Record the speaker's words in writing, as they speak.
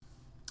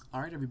All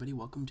right, everybody,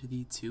 welcome to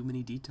the Too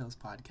Many Details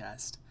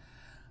podcast.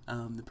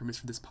 The premise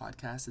for this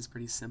podcast is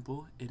pretty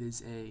simple. It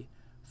is a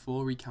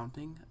full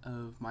recounting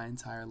of my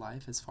entire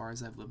life as far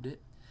as I've lived it.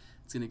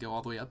 It's going to go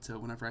all the way up to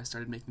whenever I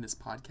started making this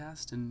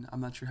podcast, and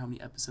I'm not sure how many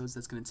episodes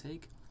that's going to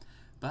take,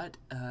 but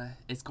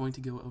it's going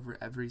to go over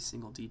every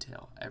single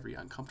detail, every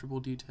uncomfortable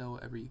detail,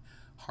 every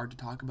hard to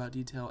talk about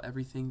detail,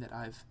 everything that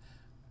I've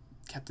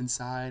kept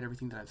inside,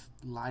 everything that I've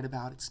lied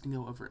about. It's going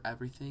to go over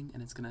everything,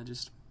 and it's going to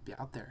just be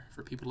out there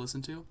for people to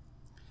listen to.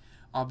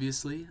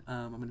 Obviously,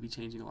 I'm going to be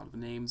changing a lot of the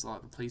names, a lot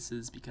of the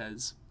places,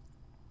 because,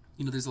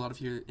 there's a lot of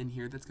here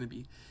that's going to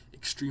be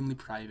extremely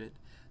private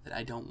that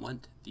I don't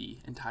want the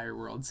entire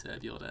world to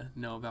be able to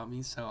know about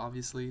me. So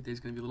obviously,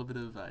 there's going to be a little bit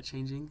of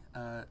changing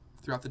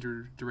throughout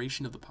the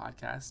duration of the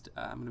podcast.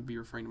 I'm going to be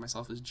referring to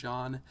myself as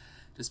John,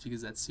 just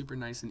because that's super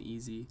nice and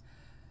easy.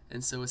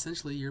 And so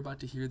essentially, you're about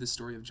to hear the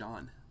story of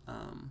John.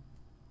 I'm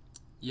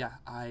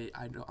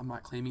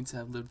not claiming to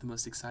have lived the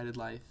most excited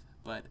life,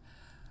 but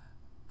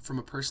from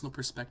a personal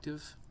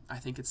perspective, I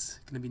think it's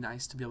going to be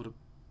nice to be able to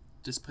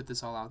just put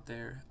this all out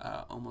there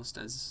almost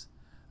as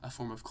a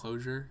form of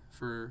closure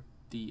for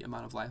the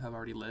amount of life I've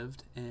already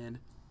lived. And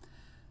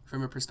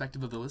from a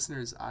perspective of the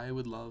listeners, I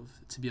would love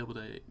to be able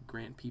to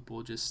grant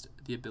people just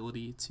the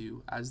ability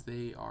to, as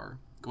they are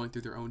going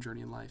through their own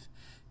journey in life,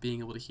 being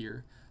able to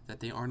hear that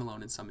they aren't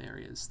alone in some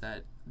areas,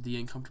 that the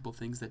uncomfortable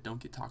things that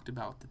don't get talked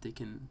about, that they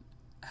can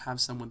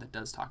have someone that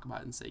does talk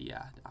about it and say,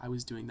 yeah, I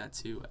was doing that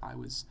too. I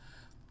was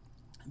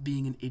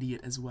being an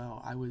idiot as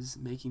well. I was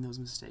making those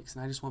mistakes,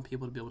 and I just want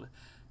people to be able to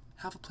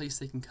have a place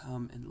they can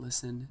come and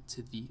listen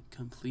to the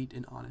complete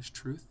and honest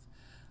truth.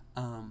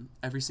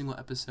 Every single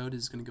episode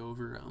is going to go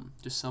over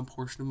just some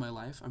portion of my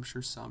life. I'm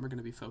sure some are going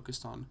to be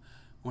focused on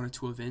one or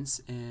two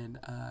events, and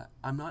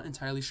I'm not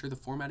entirely sure the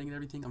formatting and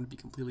everything. I'm going to be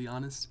completely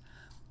honest.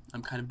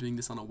 I'm kind of doing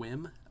this on a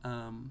whim.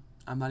 I'm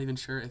not even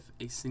sure if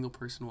a single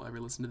person will ever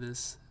listen to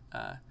this.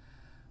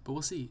 But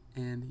we'll see.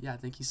 And yeah,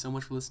 thank you so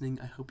much for listening.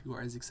 I hope you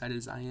are as excited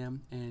as I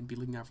am, and be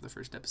looking out for the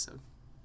first episode.